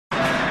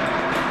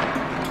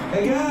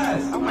Hey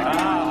guys! Oh my God.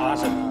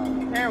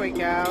 Awesome. There we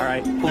go. All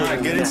right. All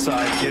right, get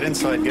inside, get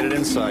inside, get it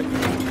inside.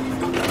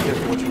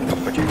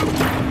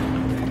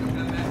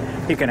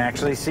 You can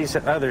actually see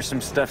there's some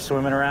stuff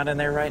swimming around in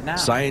there right now.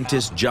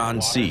 Scientist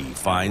John C.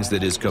 finds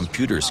that his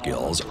computer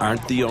skills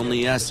aren't the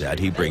only asset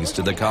he brings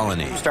to the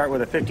colony. Start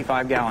with a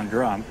 55-gallon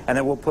drum, and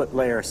then we'll put a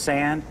layer of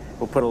sand,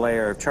 we'll put a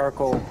layer of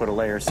charcoal, we'll put a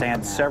layer of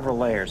sand, several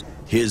layers.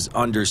 His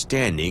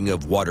understanding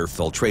of water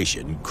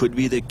filtration could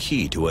be the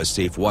key to a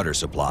safe water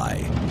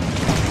supply.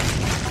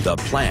 The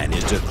plan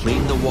is to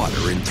clean the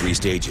water in 3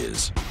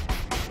 stages.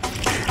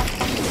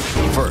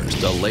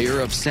 First, a layer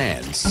of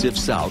sand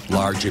sifts out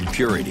large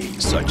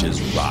impurities, such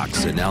as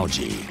rocks and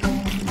algae.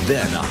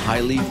 Then, a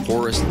highly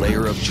porous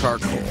layer of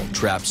charcoal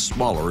traps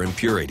smaller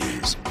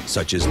impurities,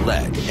 such as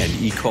lead and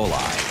E.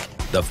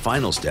 coli. The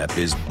final step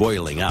is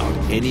boiling out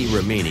any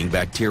remaining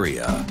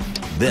bacteria.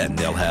 Then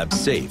they'll have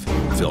safe,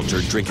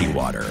 filtered drinking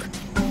water.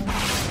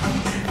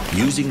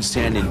 Using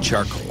sand and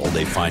charcoal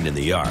they find in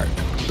the yard,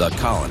 the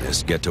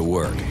colonists get to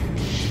work.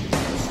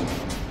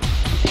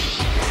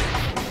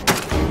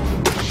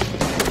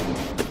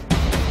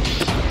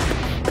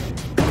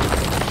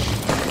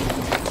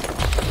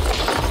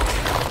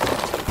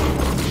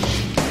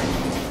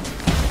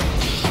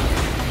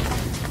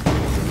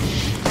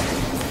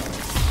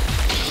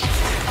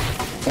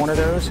 One of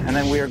those, and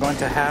then we are going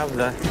to have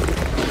the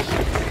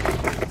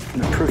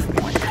proof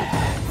point.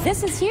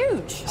 This is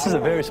huge. This is a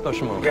very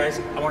special moment. Guys,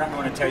 I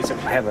want to tell you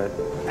something. I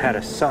had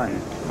a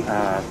son,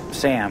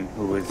 Sam,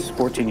 who was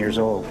 14 years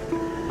old,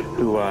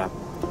 who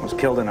was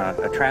killed in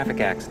a traffic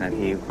accident.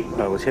 He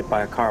was hit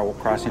by a car while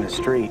crossing the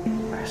street.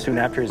 Soon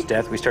after his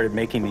death, we started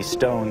making these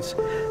stones.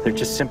 They're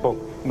just simple,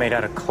 made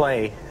out of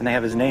clay, and they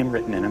have his name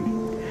written in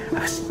them.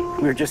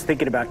 We were just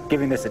thinking about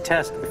giving this a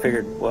test. We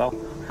figured, well,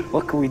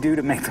 what can we do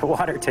to make the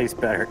water taste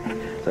better?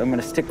 So I'm going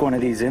to stick one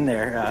of these in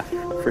there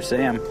for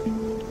Sam.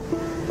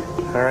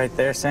 All right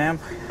there, Sam.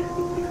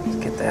 Let's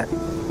get that.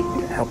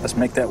 Help us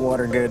make that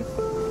water good.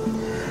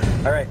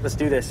 All right, let's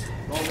do this.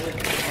 All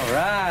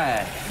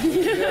right.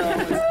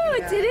 Oh,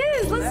 it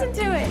is. Listen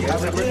to it.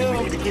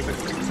 We need to keep it.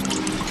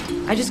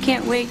 I just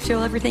can't wait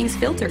till everything's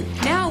filtered.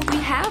 Now we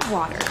have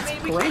water.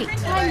 It's great.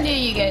 I knew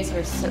you guys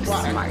were so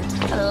smart.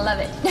 I love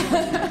it.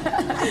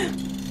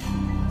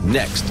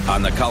 Next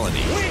on the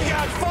colony. We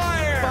got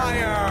fire!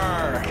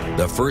 Fire!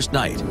 The first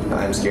night.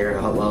 I'm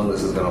scared how long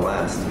this is gonna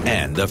last.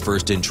 And the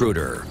first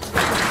intruder.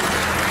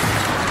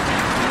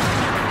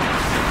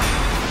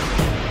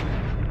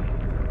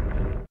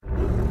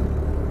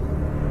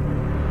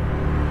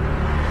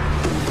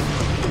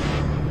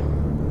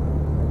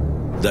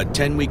 The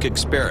 10-week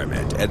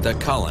experiment at the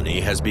colony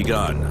has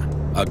begun.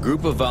 A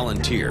group of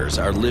volunteers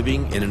are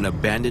living in an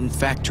abandoned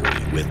factory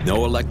with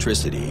no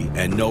electricity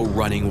and no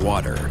running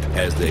water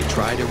as they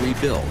try to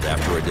rebuild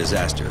after a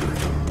disaster.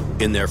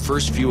 In their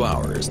first few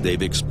hours,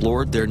 they've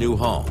explored their new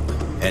home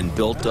and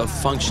built a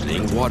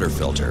functioning water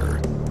filter.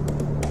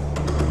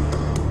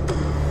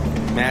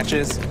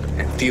 Matches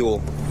and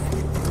fuel.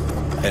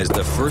 As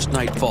the first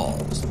night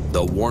falls,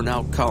 the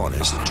worn-out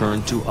colonists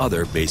turn to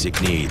other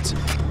basic needs.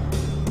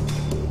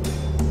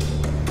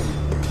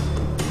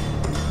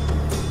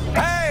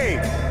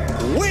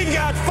 We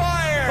got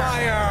fire!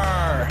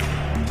 Fire!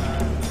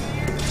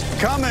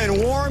 Come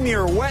and warm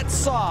your wet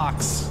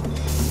socks.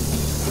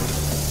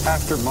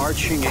 After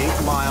marching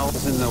 8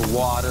 miles in the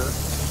water.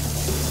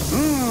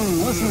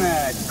 Listen to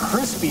that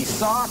crispy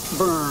soft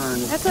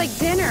burn. That's like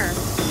dinner.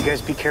 You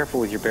guys be careful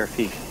with your bare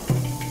feet.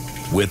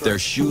 With their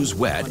shoes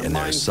wet and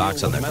their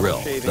socks on the grill,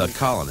 the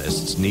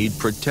colonists need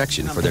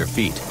protection for their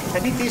feet. I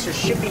think these are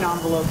shipping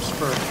envelopes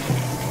for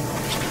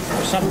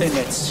something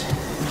that's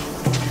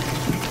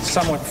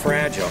somewhat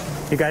fragile.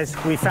 You guys,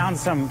 we found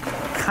some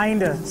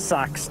kind of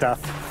sock stuff,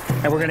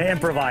 and we're going to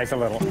improvise a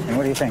little. And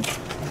what do you think?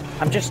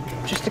 I'm just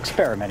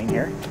experimenting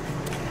here.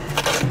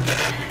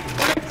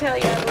 I tell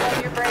you, I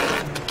love your brain.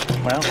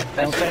 Well,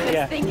 don't say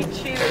yeah. Thinking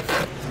shoes.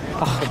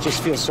 Oh, it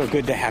just feels so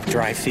good to have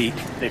dry feet.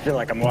 They feel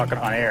like I'm walking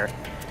on air.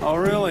 Oh,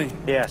 really?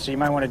 Yeah, so you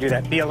might want to do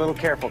that. Be a little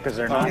careful, because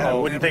they're not. I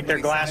wouldn't think they're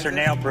glass or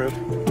nail proof.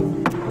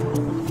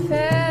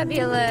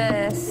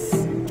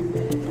 Fabulous.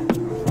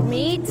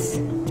 Meat,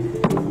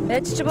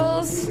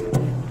 vegetables.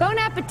 Bon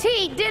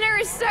appetit, dinner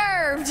is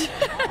served.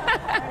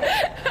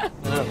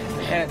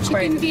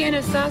 Chicken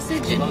Vienna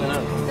sausage, and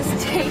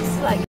this tastes like